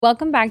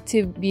Welcome back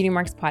to Beauty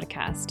Marks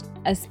Podcast,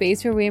 a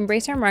space where we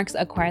embrace our marks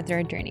acquired through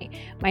our journey.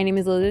 My name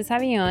is Elizabeth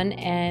Savillon,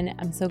 and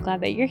I'm so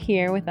glad that you're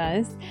here with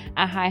us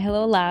at Hi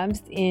Hello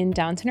Labs in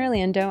downtown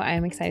Orlando. I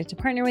am excited to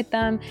partner with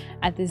them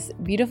at this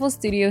beautiful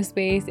studio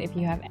space. If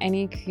you have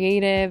any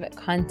creative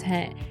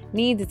content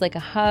needs, it's like a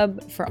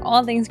hub for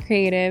all things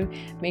creative.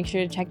 Make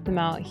sure to check them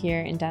out here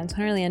in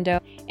downtown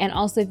Orlando. And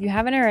also, if you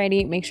haven't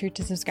already, make sure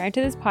to subscribe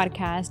to this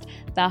podcast.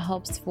 That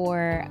helps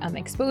for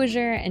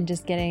exposure and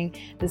just getting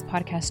this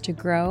podcast to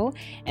grow.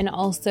 And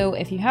also,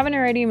 if you haven't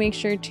already, make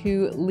sure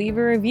to leave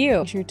a review.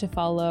 Make sure to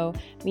follow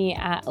me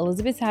at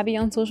Elizabeth Savvy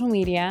on social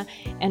media.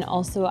 And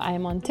also, I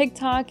am on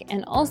TikTok.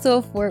 And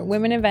also, for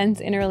women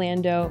events in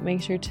Orlando,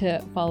 make sure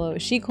to follow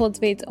She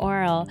Cultivates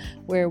ORL,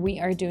 where we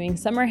are doing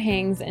summer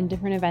hangs and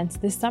different events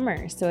this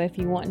summer. So if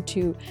you want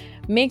to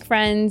make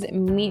friends,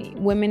 meet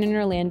women in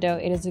Orlando,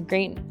 it is a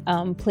great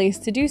place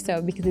to do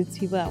so because it's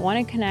people that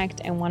want to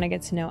connect and want to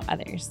get to know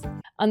others.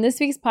 On this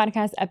week's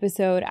podcast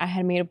episode, I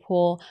had made a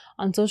poll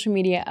on social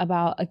media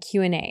about a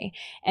Q&A.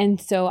 And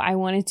so I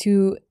wanted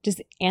to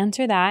just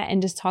answer that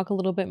and just talk a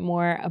little bit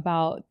more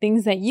about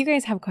things that you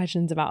guys have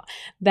questions about.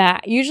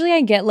 That usually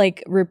I get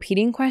like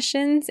repeating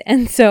questions.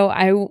 And so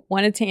I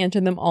wanted to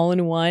answer them all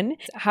in one.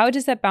 How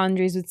to set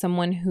boundaries with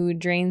someone who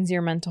drains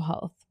your mental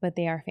health, but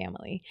they are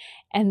family.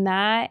 And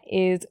that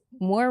is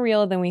more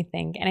real than we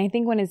think. And I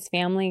think when it's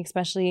family,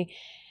 especially,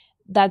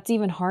 that's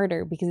even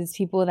harder because it's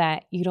people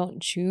that you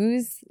don't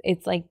choose.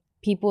 It's like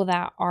people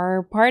that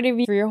are part of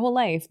you for your whole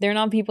life. They're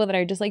not people that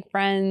are just like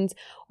friends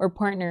or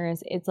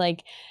partners. It's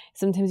like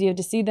sometimes you have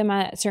to see them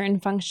at certain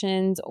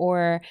functions,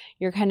 or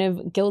you're kind of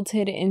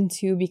guilted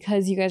into,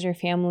 because you guys are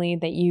family,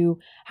 that you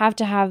have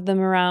to have them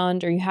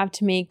around, or you have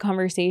to make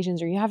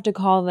conversations, or you have to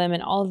call them,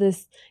 and all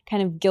this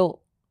kind of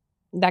guilt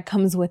that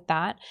comes with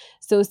that.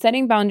 So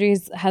setting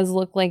boundaries has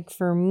looked like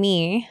for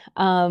me,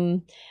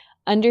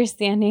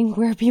 understanding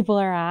where people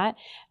are at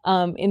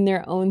in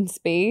their own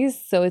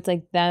space. So it's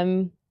like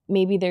them,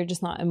 maybe they're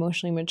just not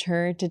emotionally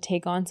mature to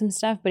take on some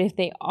stuff. But if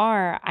they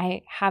are,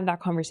 I have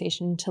that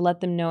conversation to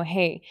let them know,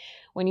 hey,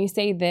 when you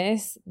say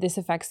this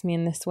affects me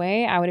in this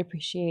way, I would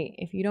appreciate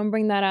if you don't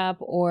bring that up.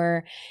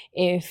 Or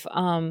if,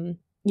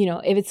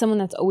 if it's someone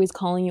that's always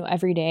calling you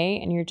every day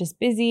and you're just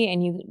busy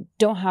and you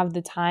don't have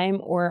the time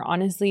or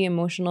honestly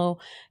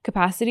emotional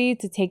capacity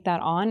to take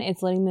that on,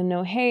 it's letting them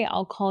know, hey,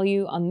 I'll call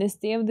you on this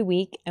day of the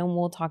week and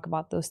we'll talk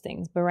about those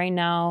things. But right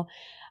now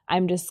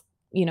I'm just,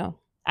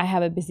 I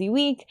have a busy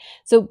week.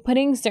 So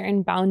putting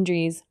certain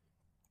boundaries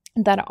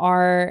that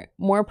are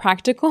more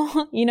practical,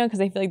 because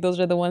I feel like those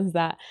are the ones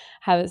that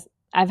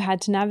I've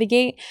had to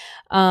navigate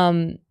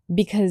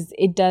because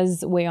it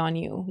does weigh on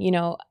you,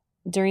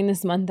 During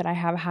this month that I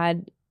have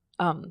had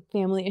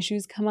family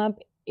issues come up,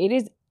 it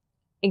is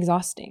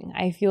exhausting.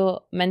 I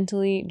feel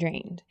mentally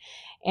drained,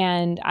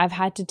 and I've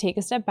had to take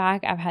a step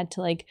back. I've had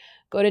to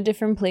go to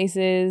different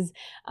places,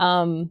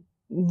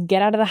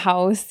 get out of the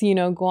house,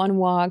 go on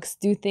walks,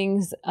 do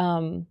things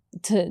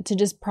to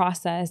just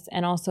process.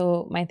 And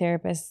also my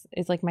therapist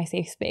is like my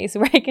safe space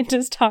where I can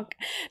just talk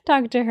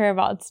to her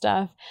about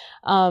stuff.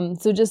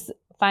 So just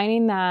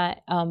finding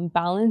that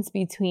balance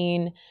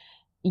between,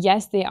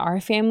 yes, they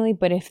are family,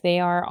 but if they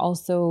are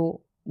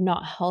also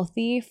not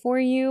healthy for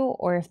you,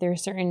 or if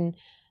there's certain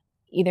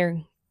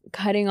either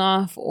cutting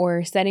off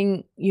or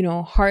setting,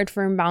 hard,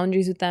 firm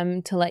boundaries with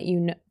them to let you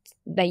know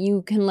that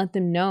you can let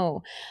them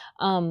know,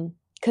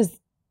 because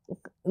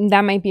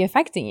that might be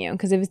affecting you.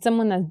 Because if it's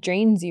someone that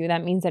drains you,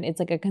 that means that it's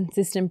like a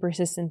consistent,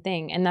 persistent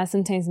thing. And that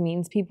sometimes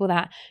means people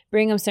that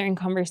bring up certain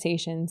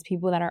conversations,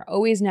 people that are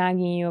always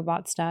nagging you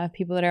about stuff,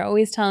 people that are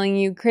always telling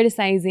you,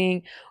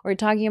 criticizing, or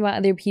talking about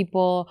other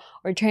people,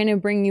 or trying to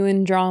bring you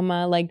in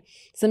drama. Like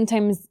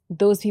sometimes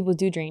those people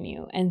do drain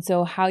you. And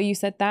so how you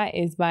set that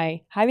is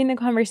by having the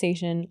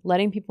conversation,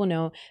 letting people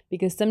know,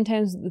 because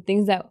sometimes the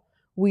things that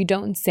we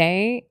don't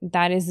say,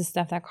 that is the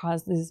stuff that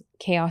causes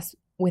chaos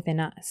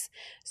within us.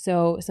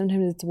 So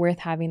sometimes it's worth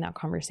having that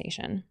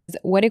conversation.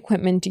 What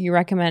equipment do you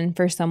recommend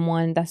for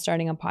someone that's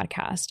starting a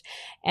podcast?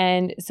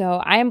 And so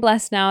I am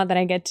blessed now that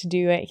I get to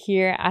do it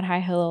here at Hi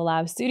Hello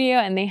Lab Studio,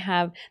 and they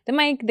have the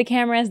mic, the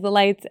cameras, the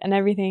lights, and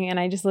everything. And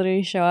I just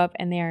literally show up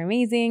and they are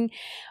amazing.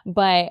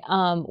 But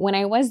when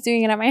I was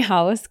doing it at my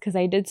house, because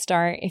I did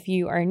start, if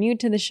you are new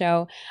to the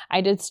show,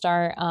 I did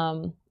start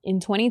in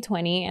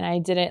 2020, and I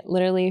did it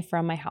literally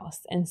from my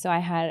house. And so I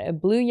had a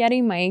Blue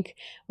Yeti mic,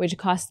 which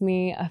cost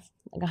me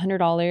like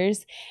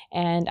 $100,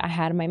 and I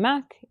had my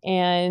Mac,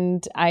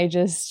 and I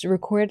just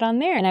recorded on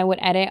there, and I would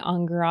edit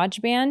on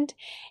GarageBand,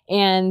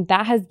 and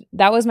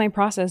that was my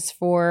process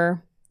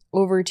for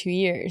over 2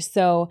 years.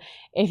 So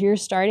if you're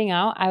starting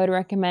out, I would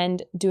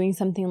recommend doing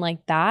something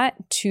like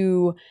that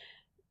to,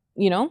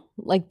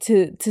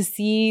 to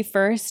see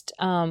first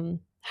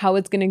how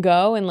it's going to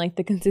go and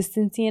the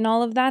consistency and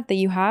all of that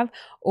you have.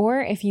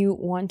 Or if you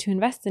want to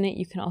invest in it,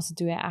 you can also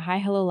do it at Hi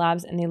Hello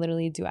Labs, and they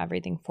literally do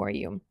everything for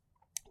you.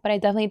 But I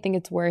definitely think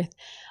it's worth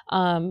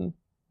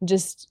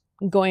just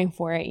going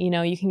for it.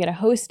 You can get a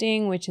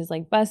hosting, which is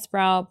like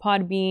Buzzsprout,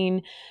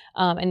 Podbean,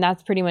 and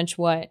that's pretty much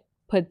what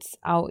puts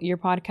out your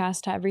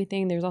podcast to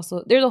everything. There's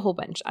a whole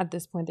bunch at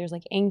this point. There's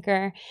like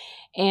Anchor,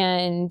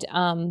 and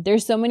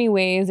there's so many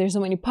ways. There's so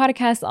many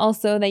podcasts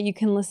also that you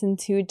can listen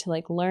to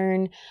like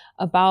learn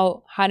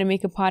about how to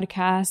make a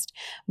podcast.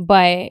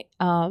 But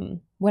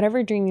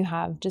whatever dream you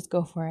have, just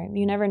go for it.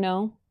 You never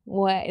know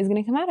what is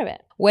going to come out of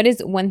it. What is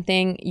one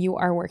thing you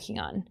are working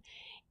on?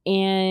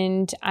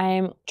 And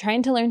I'm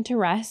trying to learn to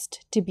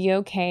rest, to be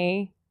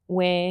okay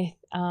with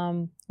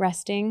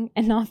resting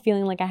and not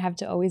feeling like I have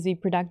to always be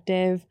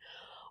productive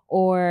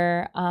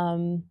or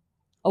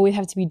always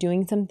have to be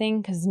doing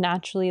something, because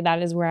naturally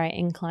that is where I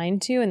incline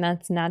to, and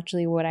that's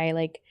naturally what I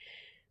like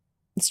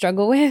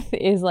struggle with,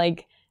 is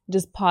like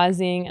just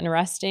pausing and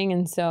resting.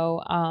 And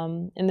so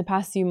in the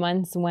past few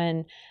months,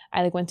 when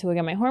I like went to go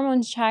get my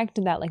hormones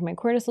checked, that like my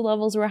cortisol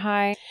levels were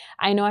high,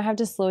 I know I have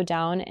to slow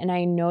down, and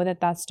I know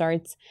that that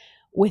starts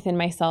within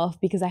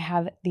myself, because I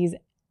have these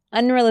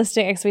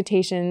unrealistic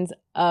expectations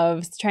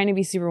of trying to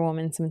be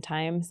superwoman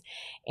sometimes,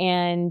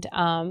 and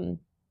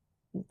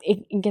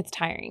it gets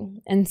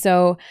tiring. And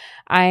so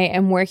I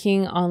am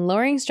working on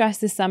lowering stress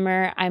this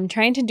summer. I'm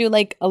trying to do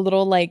like a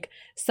little like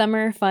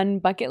summer fun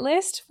bucket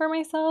list for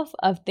myself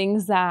of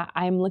things that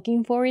I'm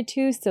looking forward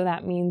to. So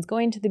that means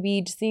going to the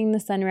beach, seeing the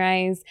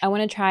sunrise. I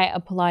want to try a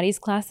Pilates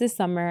class this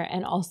summer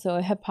and also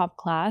a hip hop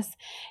class.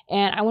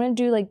 And I want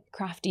to do like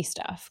crafty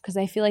stuff, because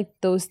I feel like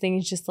those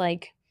things just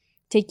like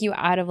take you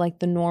out of like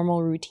the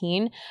normal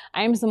routine.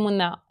 I am someone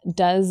that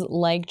does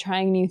like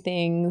trying new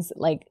things,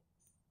 like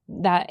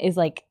that is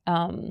like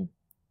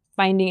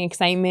finding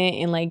excitement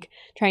in like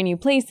trying new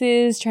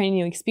places, trying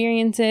new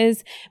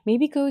experiences.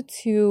 Maybe go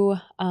to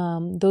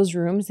those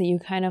rooms that you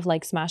kind of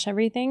like smash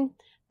everything.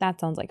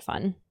 That sounds like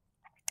fun.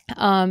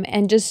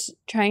 And just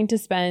trying to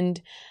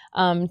spend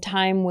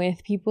time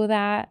with people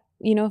that,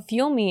 you know,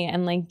 fuel me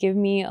and like give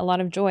me a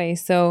lot of joy.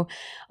 So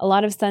a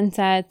lot of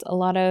sunsets, a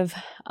lot of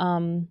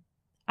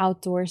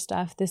outdoor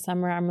stuff this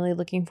summer. I'm really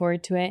looking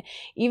forward to it.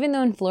 Even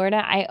though in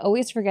Florida, I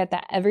always forget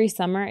that every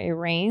summer it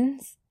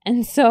rains.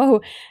 And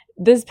so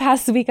this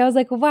past week, I was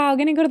like, wow, I'm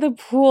going to go to the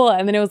pool.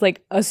 And then it was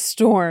like a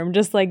storm,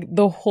 just like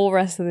the whole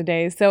rest of the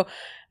day. So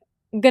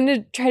I'm going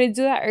to try to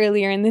do that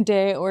earlier in the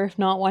day, or if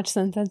not, watch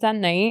sunsets at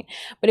night.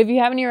 But if you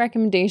have any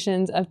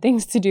recommendations of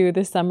things to do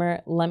this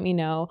summer, let me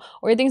know,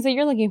 or things that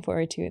you're looking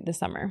forward to this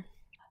summer.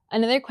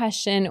 Another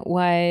question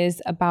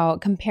was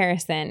about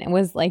comparison. It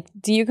was like,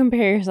 do you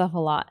compare yourself a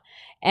lot?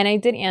 And I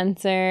did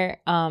answer,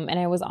 and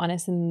I was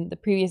honest in the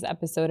previous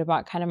episode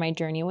about kind of my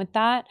journey with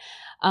that.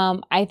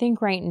 I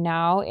think right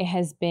now it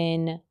has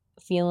been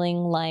feeling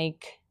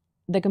like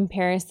the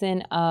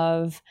comparison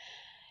of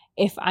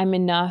if I'm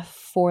enough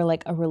for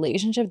like a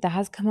relationship that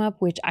has come up,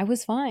 which I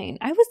was fine.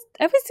 I was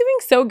doing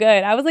so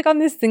good. I was like on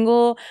this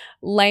single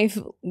life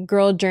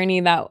girl journey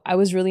that I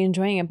was really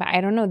enjoying it. But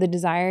I don't know, the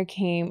desire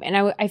came, and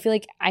I feel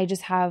like I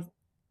just have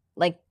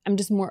like, I'm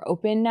just more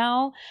open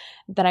now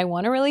that I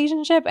want a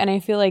relationship. And I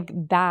feel like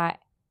that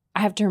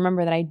I have to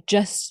remember that I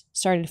just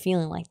started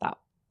feeling like that.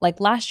 Like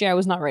last year, I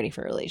was not ready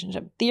for a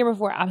relationship. The year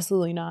before,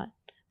 absolutely not.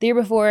 The year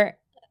before,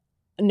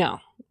 no.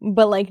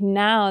 But like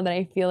now that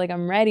I feel like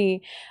I'm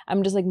ready,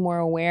 I'm just like more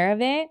aware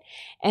of it.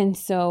 And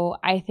so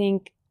I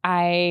think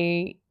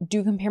I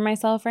do compare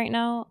myself right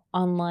now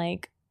on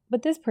like,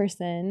 but this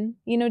person,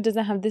 you know,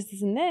 doesn't have this,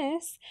 this, and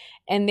this,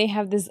 and they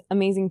have this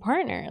amazing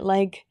partner.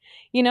 Like,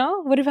 you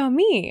know, what about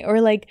me?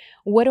 Or like,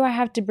 what do I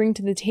have to bring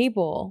to the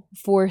table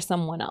for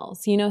someone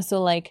else? You know,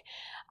 so like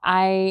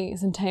I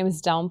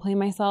sometimes downplay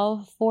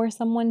myself for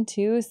someone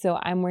too. So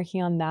I'm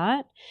working on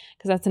that,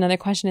 because that's another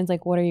question. Is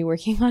like, what are you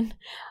working on?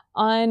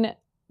 On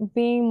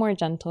being more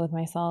gentle with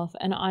myself.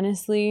 And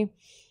honestly,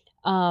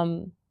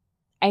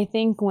 I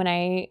think when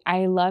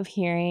I love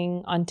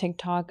hearing on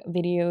TikTok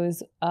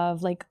videos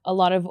of like a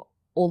lot of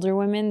older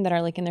women that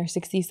are like in their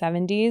 60s,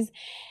 70s,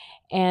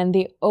 and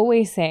they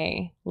always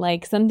say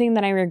like something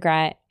that I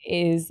regret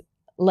is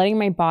letting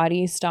my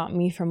body stop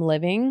me from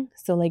living.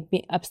 So like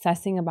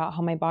obsessing about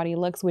how my body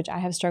looks, which I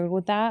have struggled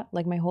with that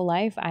like my whole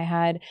life. I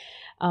had,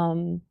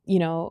 you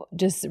know,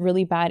 just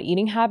really bad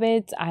eating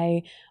habits.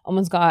 I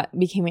almost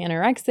became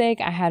anorexic.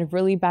 I had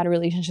really bad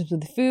relationships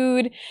with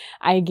food.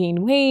 I gained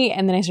weight,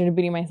 and then I started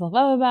beating myself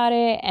up about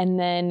it. And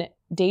then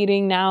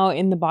dating now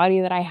in the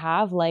body that I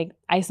have, like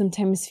I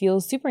sometimes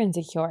feel super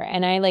insecure,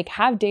 and I like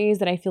have days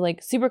that I feel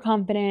like super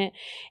confident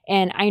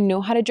and I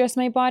know how to dress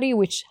my body,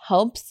 which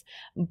helps.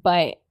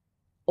 But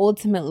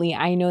ultimately,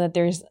 I know that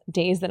there's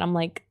days that I'm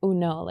like, oh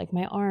no, like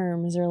my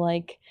arms are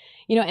like,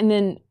 you know. And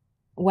then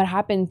what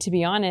happened, to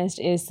be honest,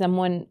 is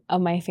someone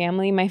of my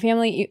family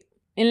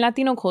in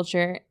Latino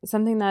culture,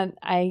 something that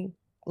I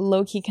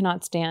low-key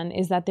cannot stand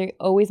is that they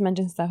always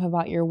mention stuff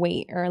about your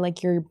weight or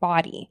like your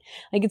body.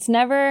 Like it's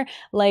never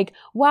like,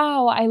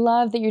 wow, I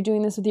love that you're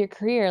doing this with your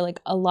career.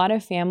 Like a lot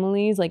of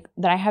families like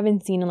that I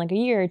haven't seen in like a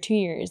year or 2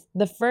 years,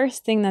 the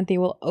first thing that they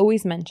will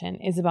always mention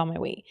is about my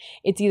weight.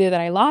 It's either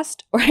that I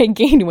lost or I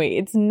gained weight.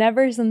 It's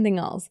never something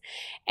else.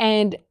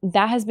 And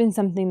that has been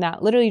something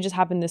that literally just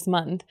happened this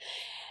month.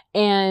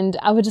 And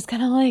I was just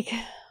kind of like,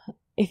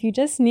 if you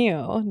just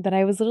knew that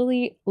I was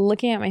literally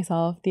looking at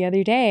myself the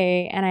other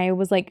day and I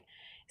was like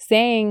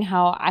saying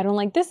how I don't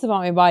like this about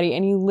my body,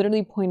 and you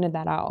literally pointed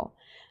that out.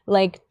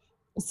 Like,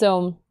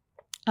 so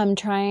I'm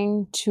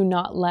trying to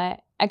not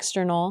let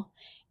external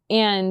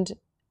and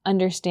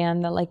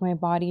understand that like my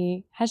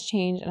body has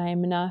changed and I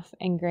am enough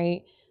and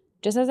great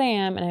just as I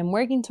am, and I'm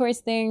working towards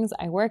things.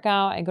 I work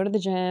out, I go to the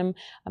gym,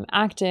 I'm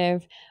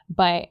active,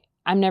 but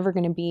I'm never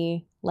going to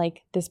be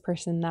like this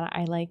person that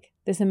I like,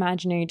 this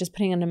imaginary, just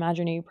putting an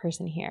imaginary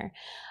person here.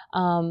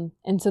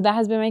 And so that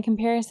has been my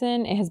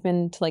comparison. It has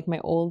been to like my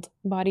old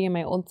body and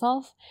my old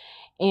self.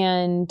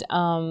 And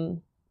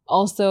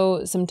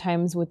also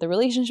sometimes with the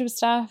relationship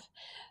stuff.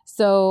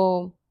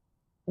 So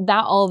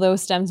that although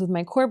stems with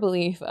my core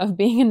belief of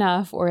being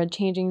enough or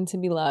changing to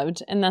be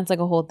loved. And that's like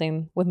a whole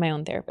thing with my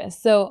own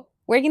therapist. So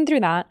working through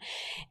that.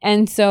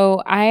 And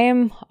so I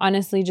am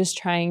honestly just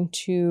trying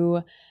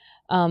to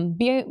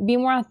be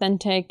more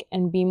authentic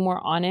and be more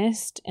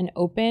honest and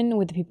open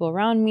with the people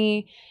around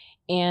me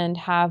and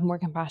have more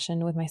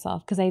compassion with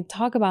myself, because I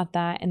talk about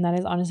that, and that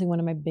is honestly one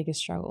of my biggest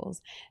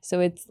struggles.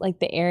 So it's like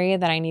the area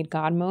that I need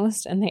God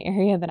most, and the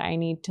area that I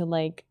need to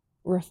like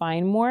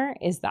refine more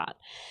is that.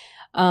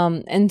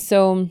 And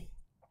so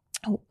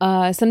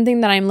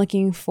something that I'm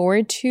looking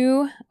forward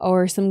to,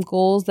 or some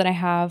goals that I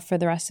have for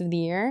the rest of the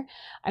year,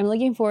 I'm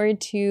looking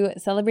forward to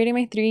celebrating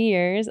my 3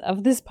 years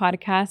of this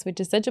podcast, which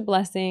is such a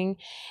blessing.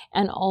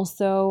 And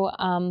also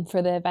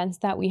for the events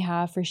that we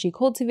have for She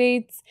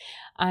Cultivates.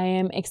 I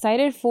am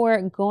excited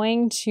for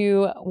going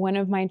to one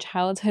of my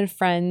childhood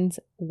friends'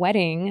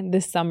 wedding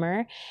this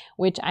summer,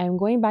 which I'm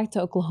going back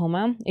to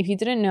Oklahoma. If you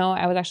didn't know,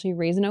 I was actually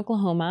raised in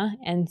Oklahoma.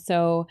 And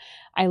so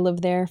I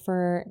lived there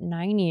for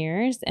 9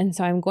 years. And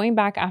so I'm going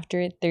back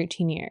after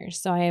 13 years.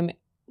 So I am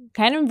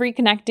kind of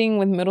reconnecting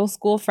with middle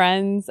school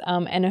friends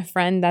and a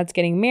friend that's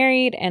getting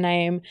married. And I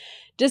am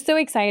just so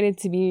excited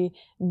to be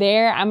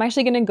there. I'm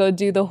actually going to go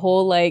do the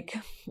whole, like,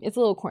 it's a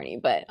little corny,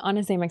 but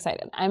honestly, I'm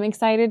excited. I'm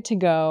excited to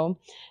go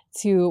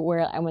to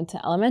where I went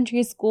to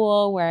elementary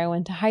school, where I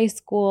went to high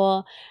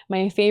school,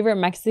 my favorite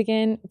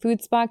Mexican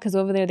food spot, because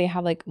over there they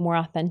have like more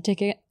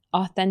authentic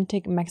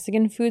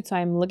Mexican food. So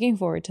I'm looking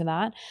forward to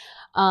that.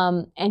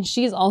 And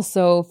she's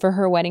also, for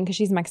her wedding, because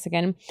she's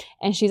Mexican,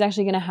 and she's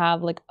actually going to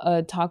have like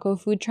a taco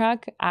food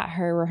truck at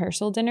her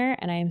rehearsal dinner.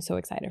 And I am so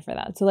excited for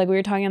that. So like we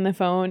were talking on the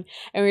phone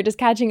and we were just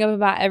catching up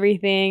about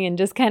everything, and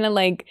just kind of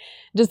like,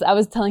 I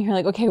was telling her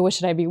like, okay, what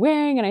should I be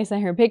wearing? And I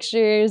sent her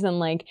pictures, and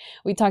like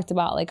we talked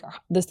about like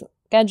this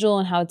schedule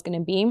and how it's going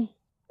to be.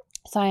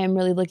 So I am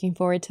really looking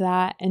forward to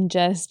that, and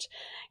just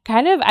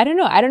kind of, I don't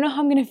know how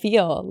I'm going to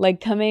feel like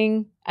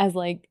coming as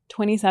like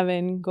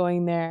 27,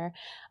 going there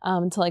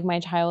to like my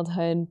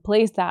childhood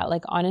place that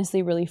like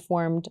honestly really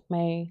formed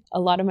a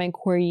lot of my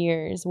core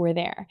years were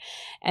there.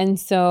 And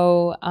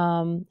so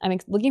I'm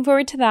looking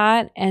forward to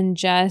that, and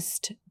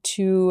just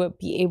to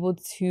be able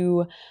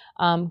to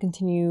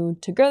continue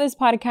to grow this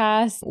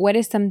podcast. What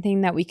is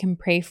something that we can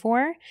pray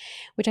for,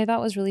 which I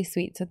thought was really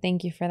sweet. So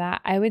thank you for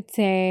that. I would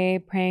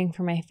say praying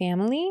for my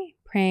family,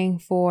 praying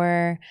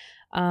for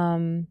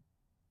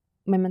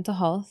my mental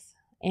health,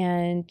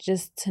 and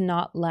just to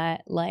not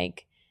let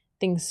like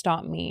things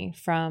stop me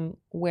from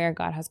where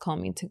God has called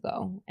me to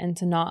go, and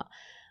to not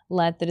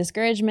let the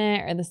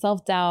discouragement or the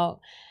self-doubt,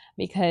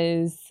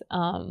 because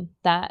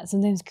that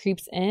sometimes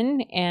creeps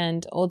in.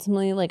 And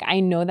ultimately, like,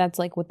 I know that's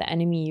like what the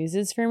enemy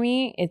uses for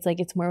me. It's like,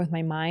 it's more with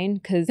my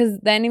mind, because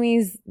the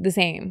enemy's the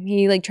same.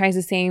 He like tries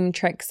the same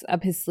tricks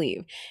up his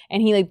sleeve,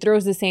 and he like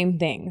throws the same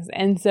things.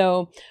 And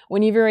so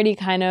when you've already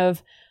kind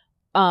of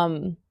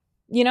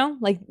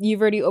like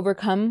you've already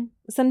overcome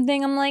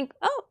something, I'm like,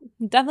 oh,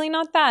 definitely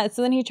not that.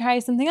 So then he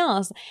tries something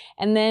else.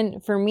 And then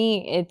for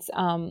me, it's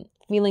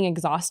feeling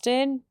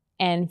exhausted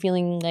and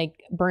feeling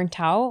like burnt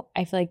out.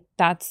 I feel like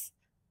that's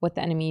what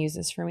the enemy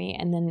uses for me.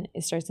 And then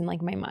it starts in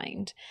like my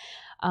mind.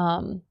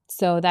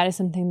 So that is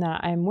something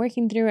that I'm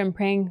working through and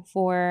praying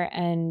for,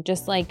 and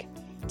just like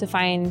to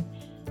find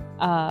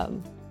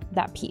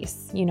that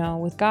peace,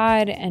 with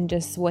God and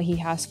just what he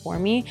has for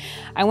me.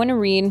 I want to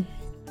read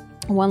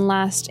one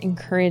last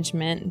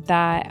encouragement,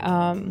 that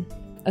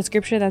a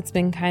scripture that's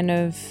been kind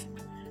of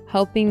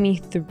helping me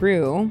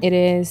through. It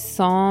is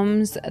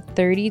Psalms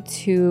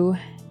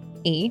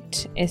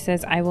 32:8. It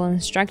says, I will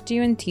instruct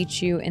you and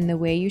teach you in the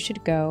way you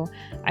should go.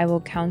 I will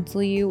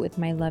counsel you with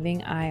my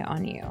loving eye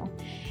on you.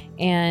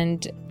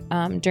 And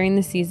during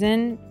the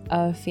season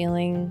of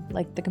feeling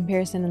like the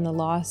comparison and the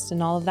loss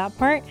and all of that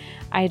part,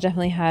 I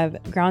definitely have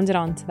grounded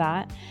onto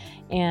that,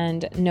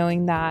 and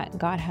knowing that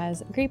God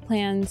has great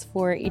plans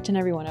for each and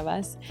every one of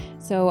us.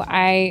 So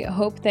I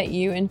hope that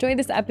you enjoyed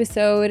this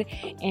episode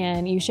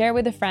and you share it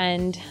with a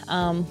friend.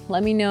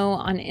 Let me know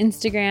on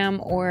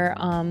Instagram or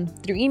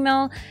through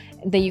email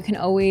that you can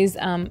always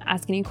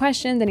ask any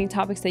questions, any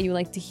topics that you would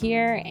like to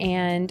hear.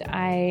 And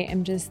I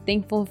am just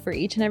thankful for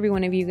each and every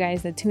one of you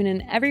guys that tune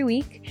in every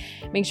week.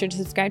 Make sure to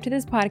subscribe to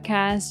this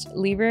podcast,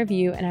 leave a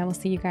review, and I will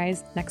see you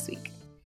guys next week.